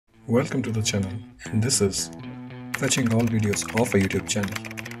Welcome to the channel, and this is fetching all videos of a YouTube channel.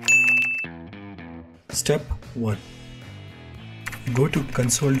 Step 1. Go to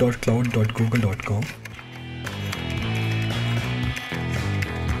console.cloud.google.com.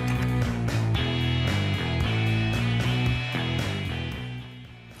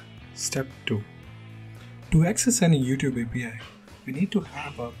 Step 2. To access any YouTube API, we need to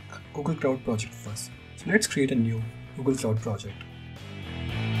have a Google Cloud project first. So let's create a new Google Cloud project.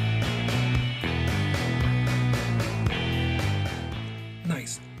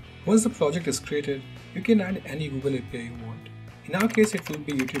 Nice. Once the project is created, you can add any Google API you want. In our case, it will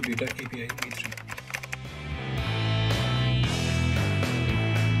be YouTube Data API v3.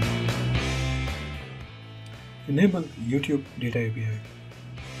 Enable YouTube Data API.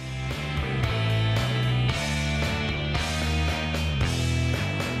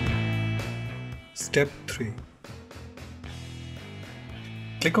 Step 3.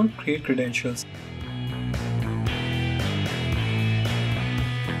 Click on Create Credentials.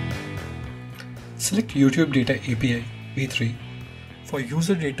 Select YouTube Data API v3 for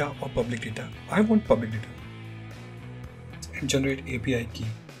user data or public data. I want public data. And generate API key.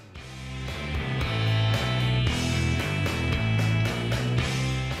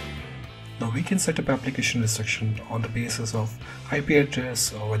 Now we can set up application restriction on the basis of IP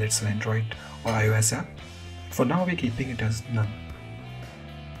address or whether it's an Android or iOS app. For now we're keeping it as none.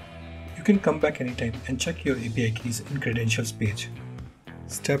 You can come back anytime and check your API keys in credentials page.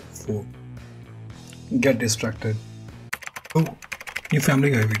 Step 4. Get distracted. Oh, new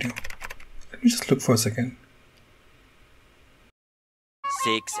Family Guy video. Let me just look for a second.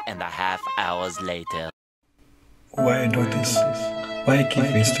 6.5 hours later. Why I do this? Why I keep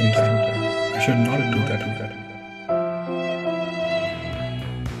wasting time? I should not do that.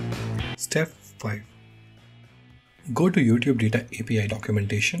 Step 5. Go to YouTube Data API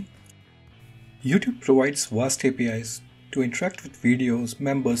documentation. YouTube provides vast APIs to interact with videos,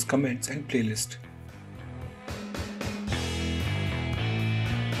 members, comments, and playlists.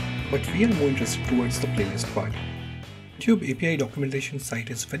 But we are more interested towards the playlist part. YouTube API documentation site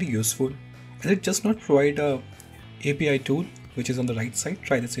is very useful as it does not provide a API tool which is on the right side.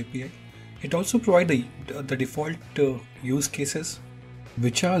 Try this API. It also provides the default use cases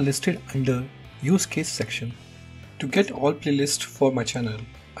which are listed under use case section. To get all playlists for my channel,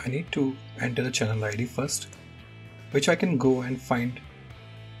 I need to enter the channel ID first, which I can go and find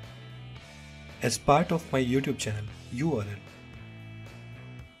as part of my YouTube channel URL.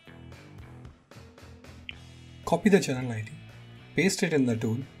 Copy the channel ID, paste it in the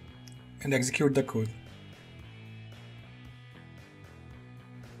tool, and execute the code.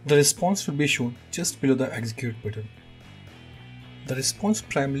 The response will be shown just below the execute button. The response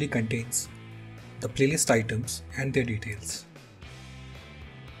primarily contains the playlist items and their details.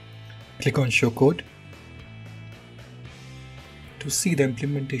 Click on Show Code to see the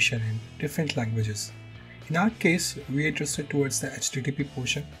implementation in different languages. In our case, we are interested towards the HTTP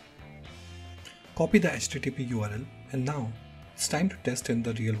portion. Copy the HTTP URL, and now it's time to test in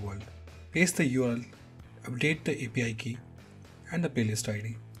the real world. Paste the URL, update the API key and the playlist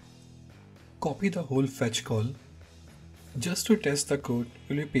ID. Copy the whole fetch call. Just to test the code,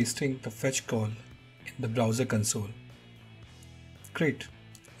 we'll be pasting the fetch call in the browser console. Great,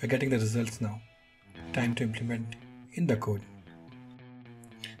 we're getting the results now. Time to implement in the code.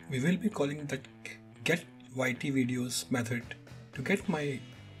 We will be calling the getYTVideos method to get my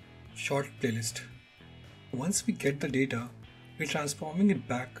short playlist. Once we get the data, we're transforming it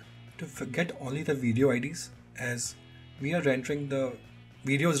back to get only the video IDs, as we are rendering the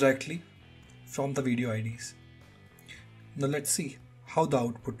videos directly from the video IDs. Now let's see how the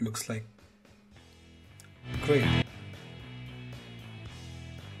output looks like. Great.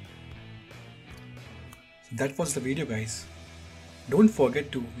 So that was the video, guys. Don't forget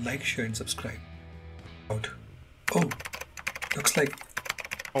to like, share and subscribe. Oh, looks like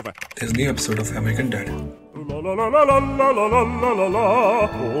there's a new episode of American Dad. La la la la la la la la la la.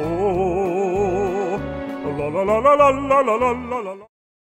 Oh, la la la la la la la la la.